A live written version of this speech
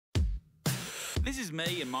This is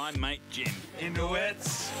me and my mate Jim.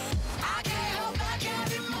 Inuits.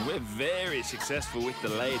 We're very successful with the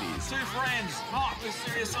ladies. Two friends, hot with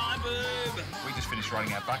serious eye boob. We just finished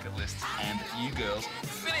writing our bucket list, and you girls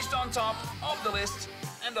finished on top of the list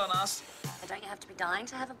and on us. Don't you have to be dying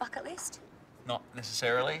to have a bucket list? Not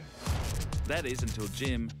necessarily. That is until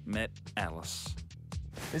Jim met Alice.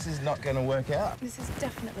 This is not going to work out. This is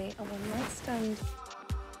definitely a one-night stand.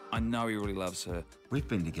 I know he really loves her, We've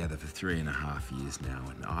been together for 3.5 years now,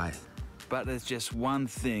 and but there's just one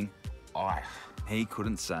thing I he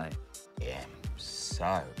couldn't say. am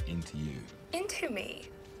so into you. Into me?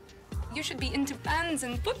 You should be into bands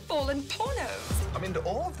and football and pornos. I'm into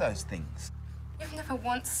all of those things. You've never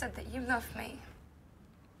once said that you love me.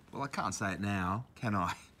 Well, I can't say it now, can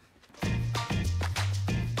I? Can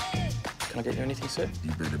I get you anything, sir?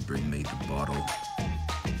 You better bring me the bottle.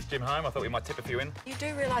 Jim home, I thought we might tip a few in. You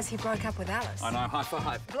do realise he broke up with Alice? I know, high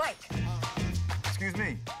five. Blake. Excuse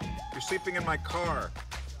me, you're sleeping in my car.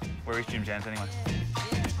 Where is Jim Jans anyway?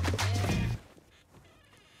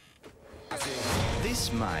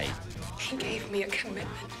 This May, He gave me a commitment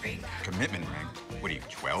ring. Commitment ring? What are you,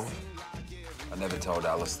 12? I never told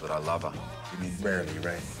Alice that I love her. You mean rarely,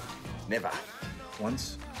 right? Never.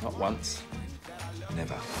 Once? Not once.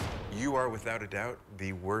 Never. You are, without a doubt,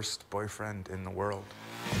 the worst boyfriend in the world.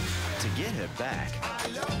 to get her back,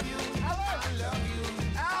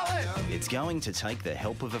 it's going to take the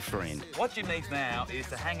help of a friend. What Jim needs now is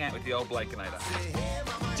to hang out with the old Blakeinator.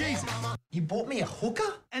 Jesus! You bought me a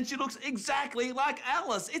hooker? And she looks exactly like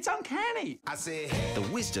Alice. It's uncanny. The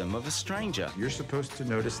wisdom of a stranger. You're supposed to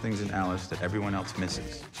notice things in Alice that everyone else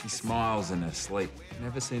misses. She smiles in her sleep.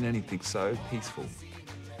 Never seen anything so peaceful.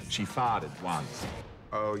 She farted once.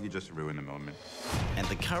 Oh, you just ruined the moment. And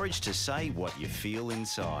the courage to say what you feel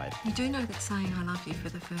inside. You do know that saying I love you for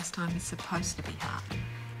the first time is supposed to be hard.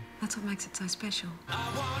 That's what makes it so special.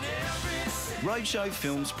 Roadshow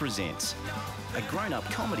Films presents a grown-up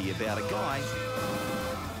comedy about a guy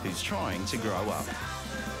who's trying to grow up.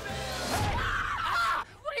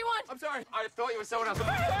 What do you want? I'm sorry. I thought you were someone else.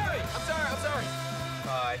 I'm sorry.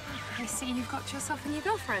 Bye. I see you've got yourself a new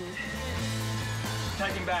girlfriend.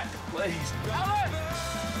 Take him back, please. Alan!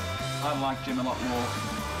 I like Jim a lot more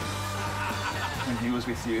when he was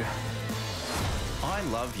with you. I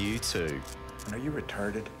love you too. Are you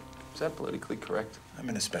retarded? Is that politically correct? I'm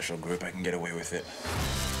in a special group. I can get away with it.